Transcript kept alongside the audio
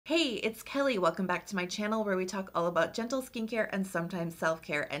Hey, it's Kelly. Welcome back to my channel where we talk all about gentle skincare and sometimes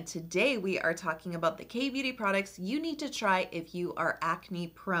self-care. And today we are talking about the K-beauty products you need to try if you are acne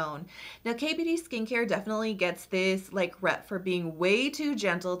prone. Now, K-beauty skincare definitely gets this rep for being way too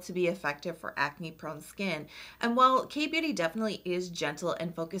gentle to be effective for acne prone skin. And while K-beauty definitely is gentle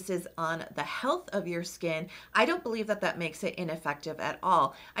and focuses on the health of your skin, I don't believe that that makes it ineffective at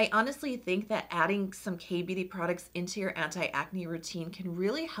all. I honestly think that adding some K-beauty products into your anti-acne routine can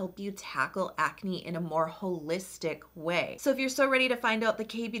really help you tackle acne in a more holistic way. So if you're so ready to find out the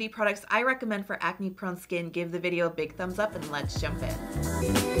K-beauty products I recommend for acne prone skin, give the video a big thumbs up and let's jump in.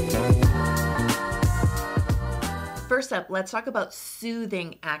 First up, let's talk about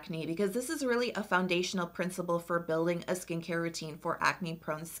soothing acne because this is really a foundational principle for building a skincare routine for acne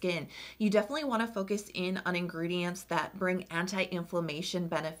prone skin. You definitely want to focus in on ingredients that bring anti-inflammation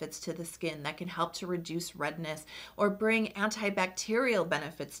benefits to the skin that can help to reduce redness or bring antibacterial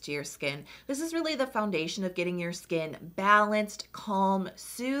benefits to your skin. This is really the foundation of getting your skin balanced, calm,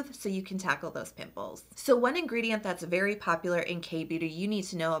 soothed so you can tackle those pimples. So one ingredient that's very popular in K-beauty you need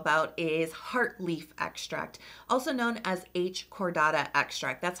to know about is Heartleaf extract, also known as H. cordata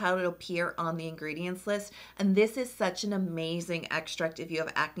extract. That's how it'll appear on the ingredients list. And this is such an amazing extract if you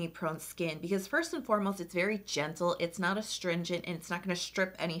have acne prone skin because first and foremost, it's very gentle. It's not astringent and it's not going to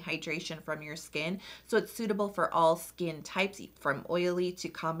strip any hydration from your skin. So it's suitable for all skin types from oily to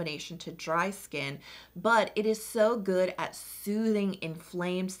combination to dry skin. But it is so good at soothing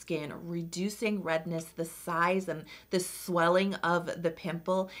inflamed skin, reducing redness, the size and the swelling of the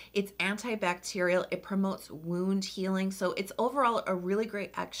pimple. It's antibacterial. It promotes wound healing. So it's overall a really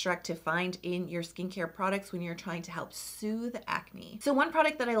great extract to find in your skincare products when you're trying to help soothe acne. So one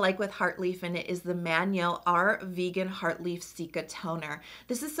product that I like with Heartleaf in it is the Manyo Vegan Heartleaf Cica Toner.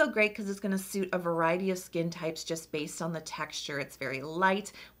 This is so great because it's going to suit a variety of skin types just based on the texture. It's very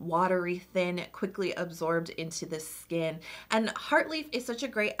light, watery, thin, quickly absorbed into the skin. And Heartleaf is such a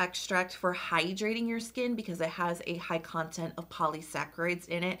great extract for hydrating your skin because it has a high content of polysaccharides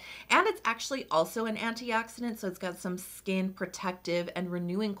in it. And it's actually also an antioxidant, so it's got some skin protective and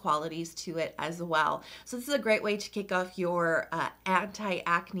renewing qualities to it as well. So this is a great way to kick off your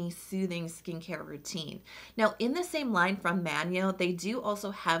anti-acne soothing skincare routine. Now in the same line from Manyo, they do also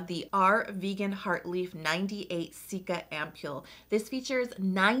have the Vegan Heartleaf 98 Cica Ampoule. This features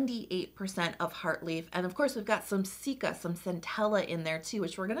 98% of Heartleaf, and of course we've got some Cica, some Centella in there too,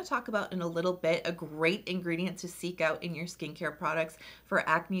 which we're going to talk about in a little bit, a great ingredient to seek out in your skincare products for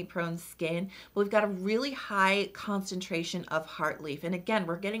acne prone skin. But we've got a really high concentration of Heartleaf, and again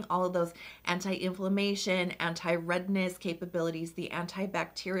we're getting all of those anti-inflammation, anti-redness capabilities, the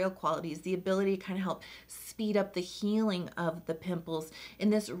antibacterial qualities, the ability to kind of help speed up the healing of the pimples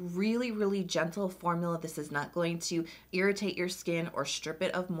in this really gentle formula. This is not going to irritate your skin or strip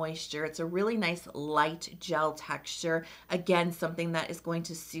it of moisture. It's a really nice light gel texture. Again, something that is going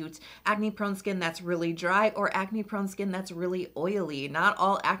to suit acne prone skin that's really dry or acne prone skin that's really oily. Not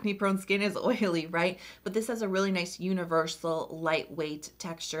all acne prone skin is oily, right? But this has a really nice universal lightweight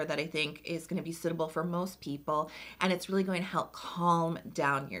texture that I think is going to be suitable for most people, and it's really going to help calm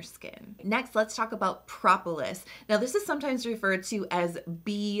down your skin. Next, let's talk about Propolis. Now this is sometimes referred to as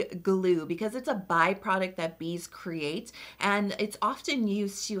bee glue because it's a byproduct that bees create, and it's often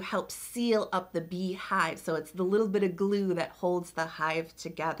used to help seal up the bee hive. So it's the little bit of glue that holds the hive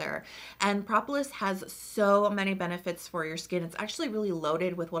together. And Propolis has so many benefits for your skin. It's actually really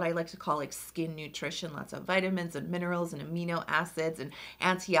loaded with what I like to call like skin nutrition, lots of vitamins and minerals and amino acids and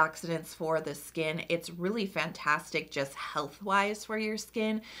antioxidants for the skin. It's really fantastic just health-wise for your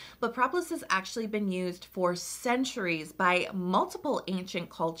skin. But Propolis has actually been used for centuries by multiple ancient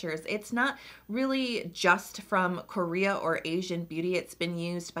cultures. It's not really just from Korea or Asian beauty. It's been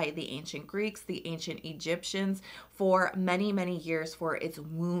used by the ancient Greeks, the ancient Egyptians for many years for its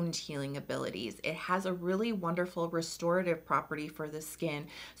wound healing abilities. It has a really wonderful restorative property for the skin.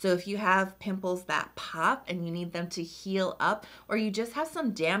 So if you have pimples that pop and you need them to heal up, or you just have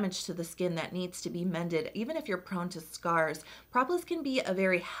some damage to the skin that needs to be mended, even if you're prone to scars, Propolis can be a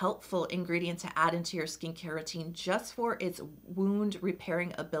very helpful ingredient to add into your skincare routine just for its wound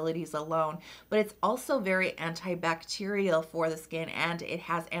repairing abilities alone. But it's also very antibacterial for the skin, and it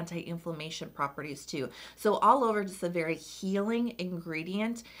has anti-inflammation properties too. So all over, just a very healing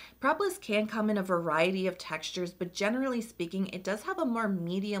ingredient. Propolis can come in a variety of textures, but generally speaking, it does have a more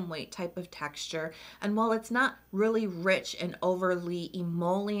medium weight type of texture. And while it's not really rich and overly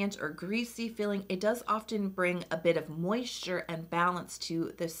emollient or greasy feeling, it does often bring a bit of moisture and balance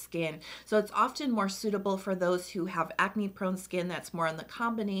to the skin. So it's often more suitable for those who have acne prone skin that's more on the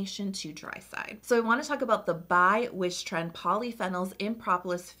combination to dry side. So I want to talk about the by Wishtrend Polyphenols in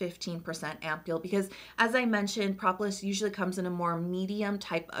Propolis 15% Ampoule, because as I mentioned, Propolis usually comes in a more medium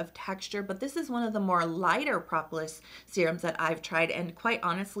type of texture, but this is one of the more lighter Propolis serums that I've tried, and quite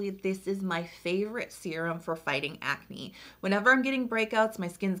honestly, this is my favorite serum for fighting acne. Whenever I'm getting breakouts, my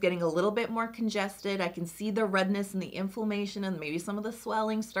skin's getting a little bit more congested, I can see the redness and the inflammation and maybe some of the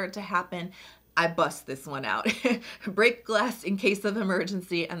swelling start to happen, I bust this one out. Break glass in case of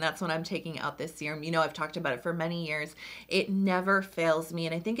emergency, and that's when I'm taking out this serum. You know, I've talked about it for many years. It never fails me,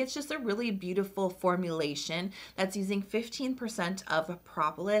 and I think it's just a really beautiful formulation that's using 15% of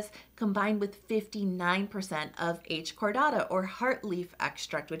propolis combined with 59% of H. cordata or Heartleaf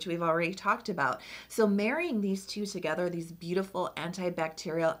extract, which we've already talked about. So marrying these two together, these beautiful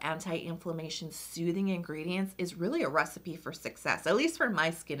antibacterial, anti-inflammation, soothing ingredients is really a recipe for success. At least for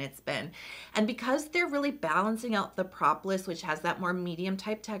my skin, it's been. And because they're really balancing out the propolis, which has that more medium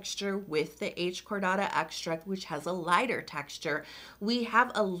type texture, with the H. cordata extract, which has a lighter texture, we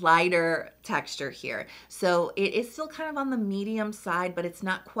have a lighter texture here. So it is still kind of on the medium side, but it's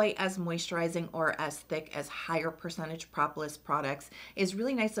not quite as moisturizing or as thick as higher percentage propolis products. It's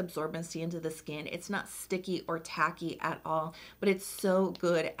really nice absorbency into the skin. It's not sticky or tacky at all, but it's so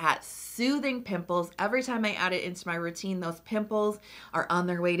good at soothing pimples. Every time I add it into my routine, those pimples are on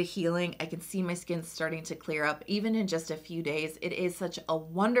their way to healing. I can see my skin starting to clear up even in just a few days. It is such a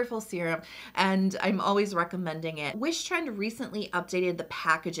wonderful serum, and I'm always recommending it. Wishtrend recently updated the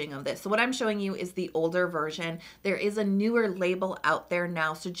packaging of this. So what I'm showing you is the older version. There is a newer label out there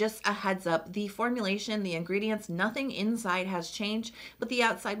now, so just a heads up, the formulation, the ingredients, nothing inside has changed, but the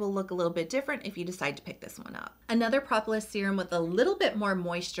outside will look a little bit different if you decide to pick this one up. Another propolis serum with a little bit more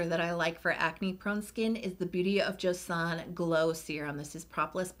moisture that I like for acne prone skin is the Beauty of Joseon Glow Serum. This is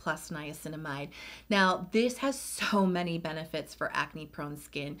propolis plus niacinamide. Now, this has so many benefits for acne prone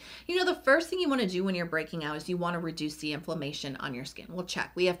skin. You know, the first thing you want to do when you're breaking out is you want to reduce the inflammation on your skin. Well,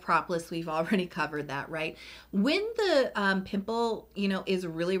 check. We have propolis. We've already covered that, right? When the pimple, you know, is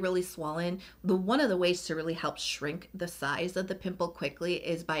really swollen, one of the ways to really help shrink the size of the pimple quickly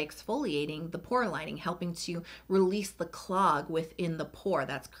is by exfoliating the pore lining, helping to release the clog within the pore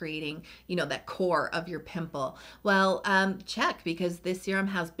that's creating, you know, that core of your pimple. Well, check, because this serum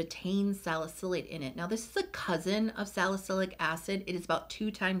has betaine salicylate in it. Now, this is a cousin of salicylic acid. It is about 2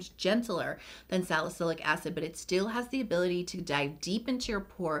 times gentler than salicylic acid, but it still has the ability to dive deep into your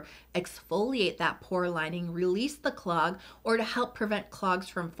pore, exfoliate that pore lining, release the clog, or to help prevent clogs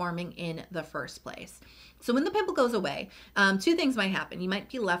from forming in the first place. So when the pimple goes away, 2 things might happen. You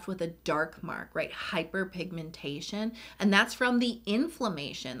might be left with a dark mark, right? Hyperpigmentation, and that's from the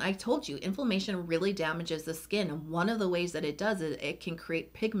inflammation. I told you, inflammation really damages the skin, and one of the ways that it does is it can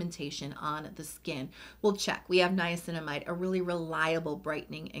create pigmentation on the skin. We'll check. We have niacinamide, a really reliable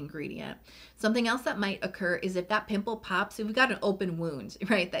brightening ingredient. Something else that might occur is if that pimple pops, if you've got an open wound,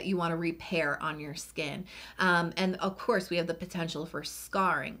 right, that you want to repair on your skin. And of course, we have the potential for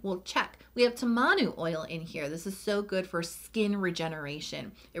scarring. We'll check. We have Tamanu oil in here. This is so good for skin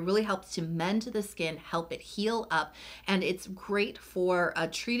regeneration. It really helps to mend the skin, help it heal up, and it's great for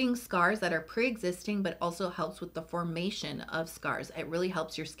treating scars that are pre-existing, but also helps with the formation of scars. It really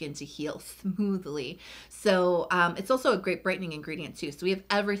helps your skin to heal smoothly. So it's also a great brightening ingredient too. So we have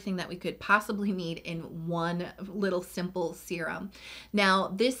everything that we could possibly need in one little simple serum.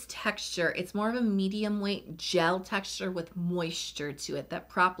 Now, this texture, it's more of a medium weight gel texture with moisture to it. That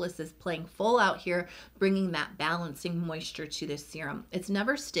propolis is playing full out here, bringing that balancing moisture to this serum. It's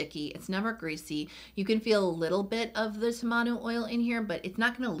never sticky, it's never greasy. You can feel a little bit of the Tamanu oil in here, but it's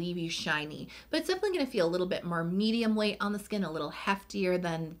not going to leave you shiny. But it's definitely going to feel a little bit more medium weight on the skin, a little heftier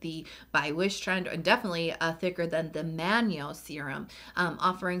than the by Wishtrend, and definitely thicker than the Manyo serum,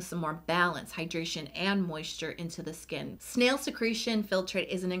 offering some more balance, hydration, and moisture into the skin. Snail secretion filtrate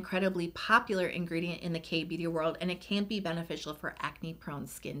is an incredibly popular ingredient in the K-beauty world, and it can be beneficial for acne-prone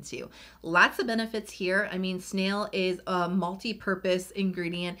skin too. Lots of benefits here. I mean, snail is a multi-purpose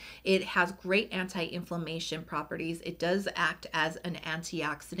ingredient. It has great anti-inflammation properties. It does act as an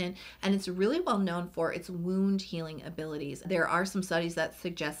antioxidant, and it's really well known for its wound healing abilities. There are some studies that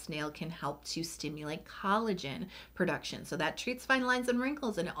suggest snail can help to stimulate collagen production. So that treats fine lines and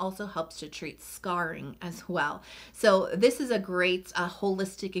wrinkles, and it also helps to treat scarring as well. So this is a great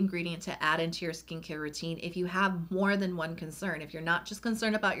holistic ingredient to add into your skincare routine if you have more than one concern. If you're not just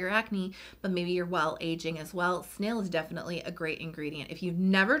concerned about your acne, acne, but maybe you're well aging as well, Snail is definitely a great ingredient. If you've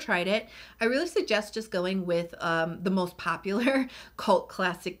never tried it, I really suggest just going with the most popular cult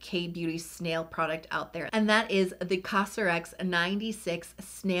classic K-beauty Snail product out there, and that is the Cosrx 96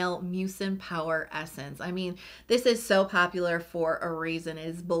 Snail Mucin Power Essence. I mean, this is so popular for a reason. It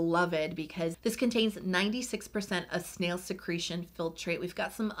is beloved because this contains 96% of snail secretion filtrate. We've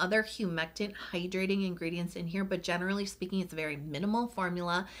got some other humectant hydrating ingredients in here, but generally speaking, it's a very minimal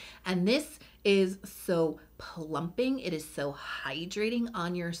formula, and this is so plumping. It is so hydrating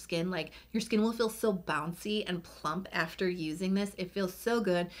on your skin. Like, your skin will feel so bouncy and plump after using this. It feels so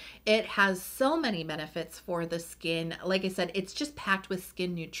good. It has so many benefits for the skin. Like I said, it's just packed with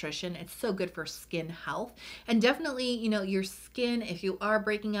skin nutrition. It's so good for skin health. And definitely, you know, your skin, if you are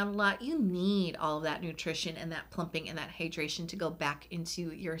breaking out a lot, you need all of that nutrition and that plumping and that hydration to go back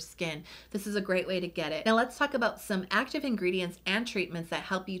into your skin. This is a great way to get it. Now let's talk about some active ingredients and treatments that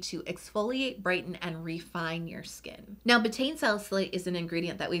help you to exfoliate, brighten, and refine your skin. Now, betaine salicylate is an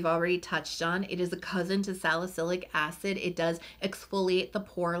ingredient that we've already touched on. It is a cousin to salicylic acid. It does exfoliate the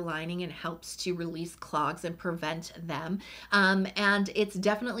pore lining and helps to release clogs and prevent them. And it's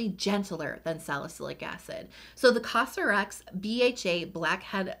definitely gentler than salicylic acid. So the Cosrx BHA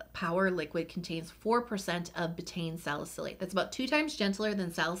Blackhead Power Liquid contains 4% of betaine salicylate. That's about 2 times gentler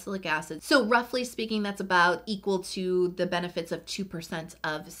than salicylic acid. So roughly speaking, that's about equal to the benefits of 2%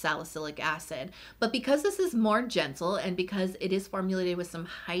 of salicylic acid. But because this is more gentle and because it is formulated with some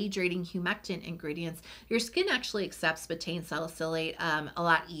hydrating humectant ingredients, your skin actually accepts betaine salicylate a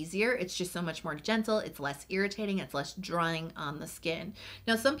lot easier. It's just so much more gentle. It's less irritating. It's less drying on the skin.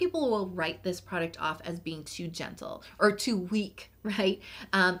 Now, some people will write this product off as being too gentle or too weak, right?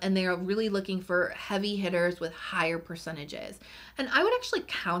 And they're really looking for heavy hitters with higher percentages. And I would actually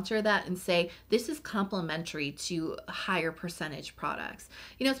counter that and say this is complementary to higher percentage products.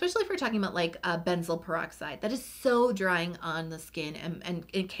 You know, especially if we're talking about like benzoyl peroxide, that is so drying on the skin and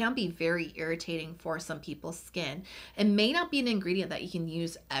it can be very irritating for some people's skin. It may not be an ingredient that you can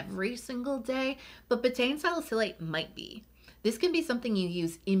use every single day, but betaine salicylate might be. This can be something you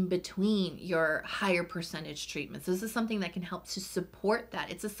use in between your higher percentage treatments. This is something that can help to support that.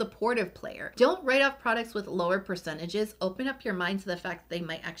 It's a supportive player. Don't write off products with lower percentages. Open up your mind to the fact that they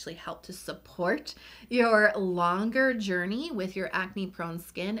might actually help to support your longer journey with your acne-prone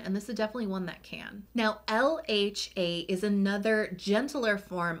skin, and this is definitely one that can. Now, LHA is another gentler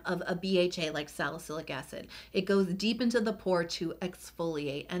form of a BHA like salicylic acid. It goes deep into the pore to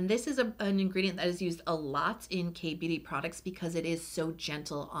exfoliate, and this is an ingredient that is used a lot in K-beauty products because it is so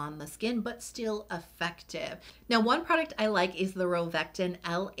gentle on the skin, but still effective. Now, one product I like is the Rovectin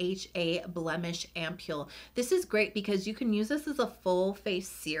LHA Blemish Ampoule. This is great because you can use this as a full face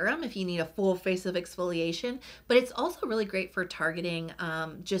serum if you need a full face of exfoliation, but it's also really great for targeting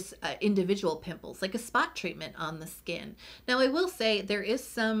individual pimples, like a spot treatment on the skin. Now, I will say there is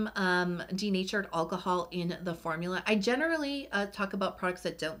some denatured alcohol in the formula. I generally talk about products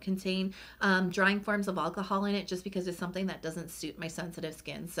that don't contain drying forms of alcohol in it just because it's something that doesn't suit my sensitive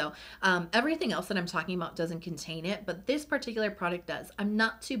skin. So everything else that I'm talking about doesn't contain it, but this particular product does. I'm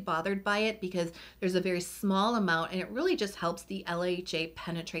not too bothered by it because there's a very small amount and it really just helps the LHA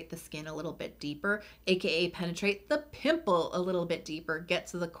penetrate the skin a little bit deeper, aka penetrate the pimple a little bit deeper, get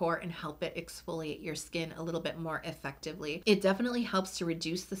to the core and help it exfoliate your skin a little bit more effectively. It definitely helps to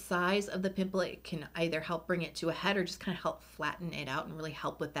reduce the size of the pimple. It can either help bring it to a head or just kind of help flatten it out and really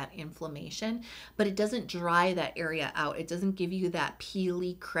help with that inflammation, but it doesn't dry that area out. It doesn't give you that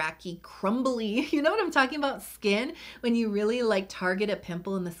peely, cracky, crumbly, you know what I'm talking about, skin, when you really like target a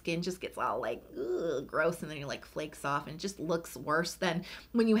pimple and the skin just gets all like gross and then you like flakes off and it just looks worse than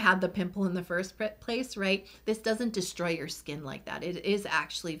when you had the pimple in the first place, right? This doesn't destroy your skin like that. It is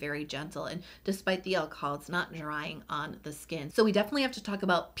actually very gentle, and despite the alcohol, it's not drying on the skin. So we definitely have to talk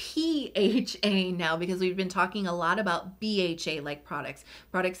about PHA now because we've been talking a lot about BHA like products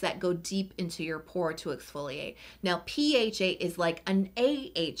that go deep into your pore to exfoliate. Now, PHA is like an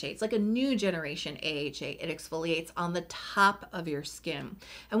AHA. It's like a new generation AHA. It exfoliates on the top of your skin.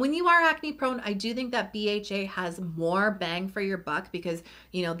 And when you are acne prone, I do think that BHA has more bang for your buck because,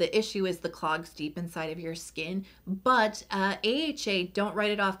 you know, the issue is the clogs deep inside of your skin. But AHA, don't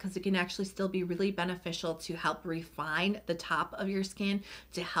write it off because it can actually still be really beneficial to help refine the top of your skin,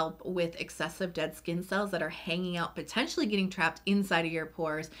 to help with excessive dead skin cells that are hanging out, potentially getting trapped inside of your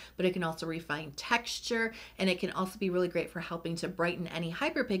pores. But it can also refine texture, and it can also be really great for helping to brighten any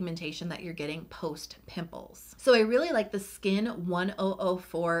hyperpigmentation that you're getting post pimples. So I really like the Skin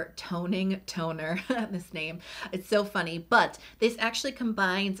 1004 Toning Toner, this name, it's so funny, but this actually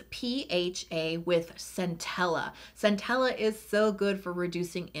combines PHA with Centella. Centella is so good for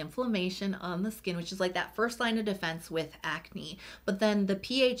reducing inflammation on the skin, which is like that first line of defense with acne. But then the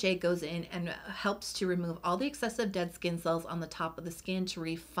PHA goes in and helps to remove all the excessive dead skin cells on the top of the skin to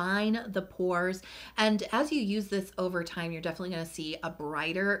refine the pores. And as you use this over time, you're definitely going to see a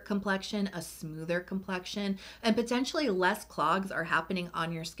brighter complexion, a smoother complexion, and potentially less clogs are happening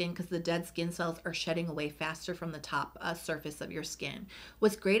on your skin because the dead skin cells are shedding away faster from the top surface of your skin.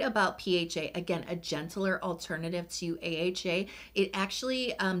 What's great about PHA, again, a gentler alternative to AHA, it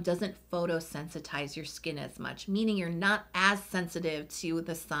actually doesn't photosensitize your skin as much, meaning you're not as sensitive to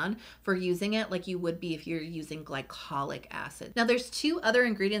the sun for using it like you would be if you're using glycolic acid. Now there's two other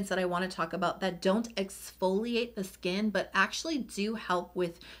ingredients that I want to talk about that don't exfoliate the skin, but actually do help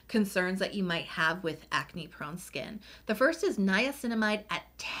with concerns that you might have with acne prone skin. The first is niacinamide at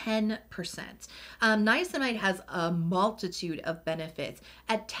 10%. Niacinamide has a multitude of benefits.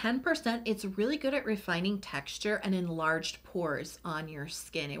 At 10%, it's really good at refining texture and enlarged pores on your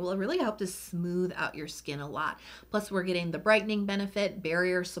skin. It will really help to smooth out your skin a lot. Plus, we're getting the brightening benefit,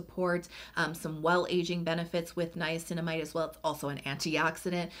 barrier support, some well-aging benefits with niacinamide as well. It's also an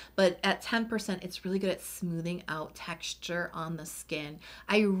antioxidant, but at 10%, it's really good at smoothing out texture on the skin.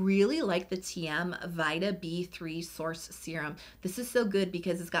 I really like the Tiam Vita B3 Source Serum. This is so good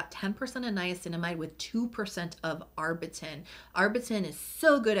because it's got 10% of niacinamide with 2% of arbutin. Arbutin is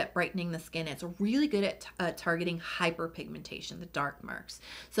so good at brightening the skin. It's really good at targeting hyperpigmentation, the dark marks.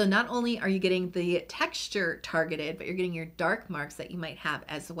 So not only are you getting the texture targeted, but you're getting your dark marks that you might have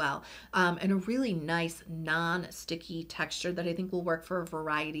as well. And a really nice non-sticky texture that I think will work for a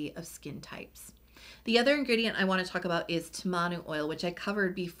variety of skin types. The other ingredient I want to talk about is Tamanu oil, which I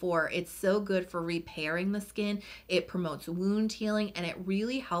covered before. It's so good for repairing the skin. It promotes wound healing and it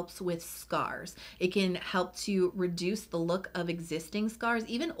really helps with scars. It can help to reduce the look of existing scars,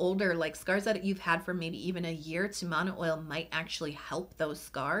 even older, like scars that you've had for maybe even a year. Tamanu oil might actually help those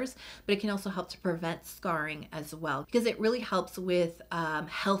scars, but it can also help to prevent scarring as well because it really helps with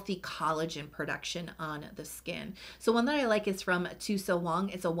healthy collagen production on the skin. So one that I like is from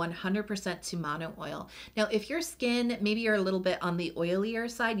Tosowoong. It's a 100% Tamanu oil. Now, if your skin, maybe you're a little bit on the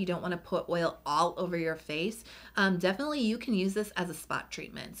oilier side, you don't want to put oil all over your face, definitely you can use this as a spot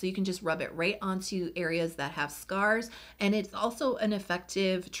treatment. So you can just rub it right onto areas that have scars. And it's also an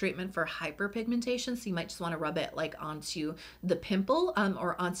effective treatment for hyperpigmentation. So you might just want to rub it like onto the pimple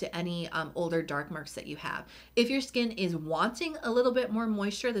or onto any older dark marks that you have. If your skin is wanting a little bit more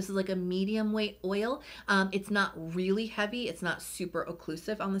moisture, this is like a medium weight oil. It's not really heavy. It's not super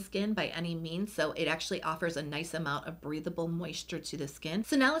occlusive on the skin by any means. So it actually offers a nice amount of breathable moisture to the skin.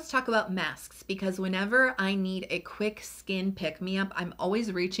 So now let's talk about masks, because whenever I need a quick skin pick-me-up, I'm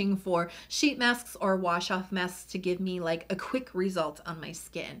always reaching for sheet masks or wash-off masks to give me like a quick result on my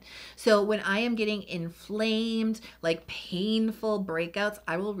skin. So when I am getting inflamed, like painful breakouts,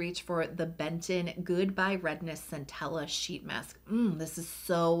 I will reach for the Benton Goodbye Redness Centella sheet mask. This is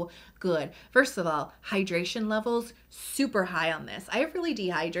so good. First of all, hydration levels super high on this. I have really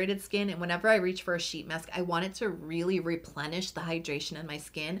dehydrated skin, and whenever I reach for a sheet mask, I want it to really replenish the hydration in my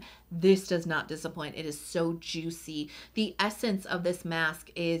skin. This does not disappoint. It is so juicy. The essence of this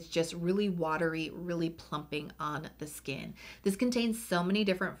mask is just really watery, really plumping on the skin. This contains so many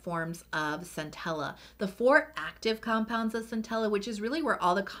different forms of Centella. The 4 active compounds of Centella, which is really where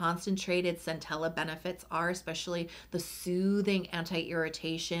all the concentrated Centella benefits are, especially the soothing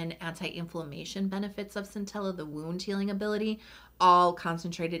anti-irritation, anti-inflammation benefits of Centella, the wound healing ability, all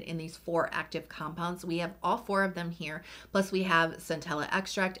concentrated in these 4 active compounds. We have all 4 of them here. Plus we have Centella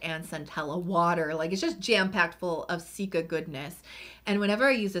extract and Centella water. Like, it's just jam-packed full of Cica goodness. And whenever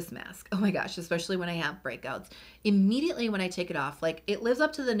I use this mask, oh my gosh, especially when I have breakouts, immediately when I take it off, like, it lives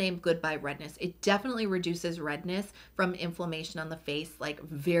up to the name Goodbye Redness. It definitely reduces redness from inflammation on the face, like,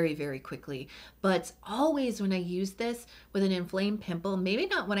 very, very quickly. But always when I use this with an inflamed pimple, maybe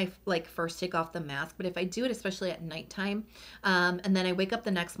not when I like first take off the mask, but if I do it, especially at nighttime, and then I wake up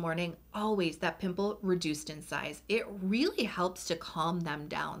the next morning, always that pimple reduced in size. It really helps to calm them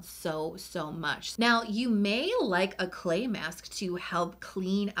down so much. Now, you may like a clay mask to help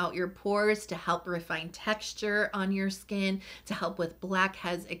clean out your pores, to help refine texture on your skin, to help with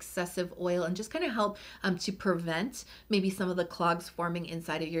blackheads, excessive oil, and just kind of help to prevent maybe some of the clogs forming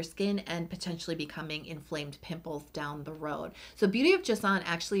inside of your skin and potentially becoming inflamed pimples down the road. So Beauty of Joseon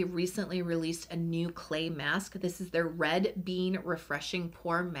actually recently released a new clay mask. This is their Red Bean clean, refreshing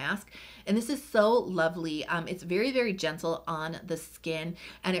pore mask. And this is so lovely. It's very, very gentle on the skin,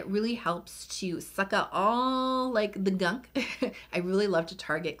 and it really helps to suck out all like the gunk. I really love to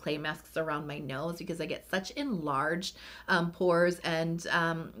target clay masks around my nose because I get such enlarged pores and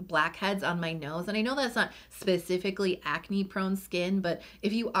blackheads on my nose. And I know that's not specifically acne prone skin, but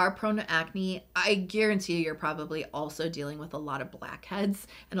if you are prone to acne, I guarantee you're probably also dealing with a lot of blackheads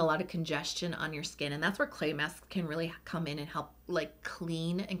and a lot of congestion on your skin. And that's where clay masks can really come in and help like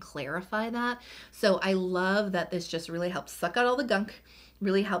clean and clarify that. So I love that this just really helps suck out all the gunk,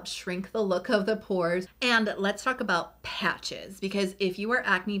 really helps shrink the look of the pores. And let's talk about patches, because if you are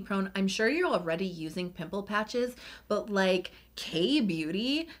acne prone, I'm sure you're already using pimple patches, but like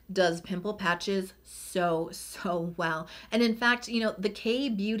K-Beauty does pimple patches so well. And in fact, you know, the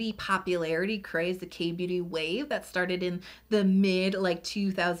K-Beauty popularity craze, the K-Beauty wave that started in the mid like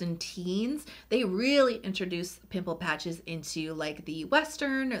 2000 teens, they really introduced pimple patches into like the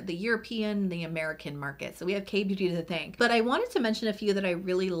Western, the European, the American market. So we have K-Beauty to thank. But I wanted to mention a few that I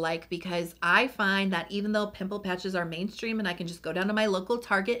really like, because I find that even though pimple patches are mainstream and I can just go down to my local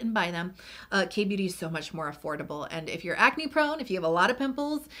Target and buy them, K-Beauty is so much more affordable. And if you're acne prone, if you have a lot of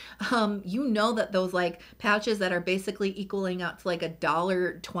pimples, you know that those like patches that are basically equaling out to like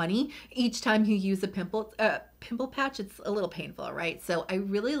 $1.20 each time you use a pimple patch, it's a little painful, right? So I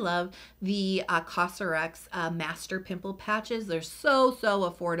really love the Cosrx Master Pimple Patches. They're so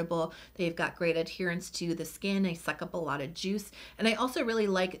affordable. They've got great adherence to the skin. They suck up a lot of juice. And I also really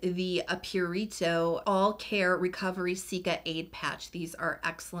like the Purito All Care Recovery Cica Aid Patch. These are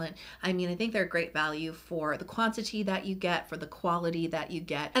excellent. I mean, I think they're great value for the quantity that you get, for the quality that you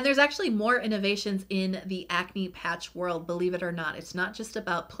get. And there's actually more innovations in the acne patch world, believe it or not. It's not just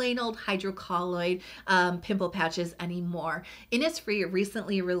about plain old hydrocolloid pimple patches anymore. Innisfree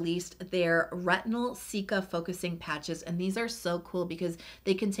recently released their Retinol Cica Focusing Patches, and these are so cool because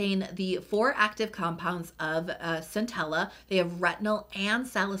they contain the 4 active compounds of Centella. They have retinol and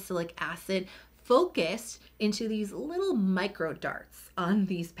salicylic acid focused into these little micro darts on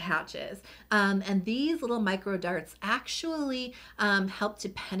these patches. And these little micro darts actually help to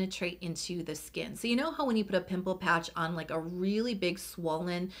penetrate into the skin. So you know how when you put a pimple patch on like a really big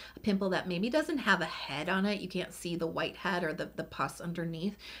swollen pimple that maybe doesn't have a head on it, you can't see the white head or the pus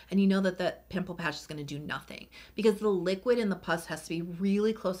underneath, and you know that the pimple patch is going to do nothing because the liquid in the pus has to be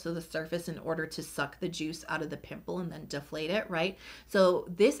really close to the surface in order to suck the juice out of the pimple and then deflate it, right? So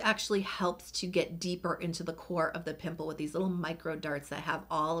this actually helps to get deeper into the core of the pimple with these little micro darts that have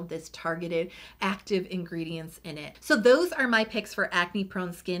all of this targeted active ingredients in it. So those are my picks for acne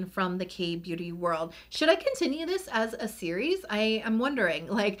prone skin from the K-Beauty world. Should I continue this as a series? I am wondering,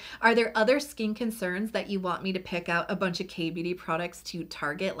 like, are there other skin concerns that you want me to pick out a bunch of K-Beauty products to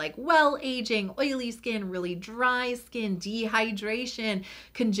target, like well aging, oily skin, really dry skin, dehydration,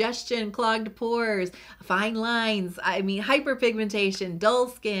 congestion, clogged pores, fine lines, I mean hyperpigmentation, dull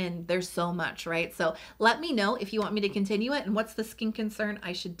skin? There's so much, right? So let me know if you want me to continue it and what's the skin concern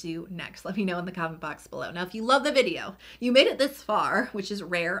I should do next. Let me know in the comment box below. Now, if you love the video, you made it this far, which is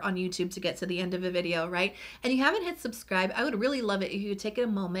rare on YouTube to get to the end of a video, right? And you haven't hit subscribe, I would really love it if you would take a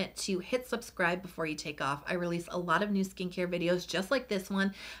moment to hit subscribe before you take off. I release a lot of new skincare videos just like this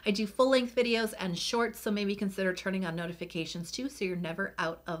one. I do full-length videos and shorts, so maybe consider turning on notifications too so you're never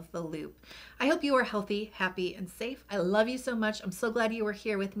out of the loop. I hope you are healthy, happy, and safe. I love you so much. I'm so glad you were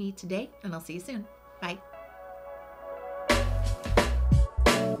here with me today, and I'll see you soon. Bye.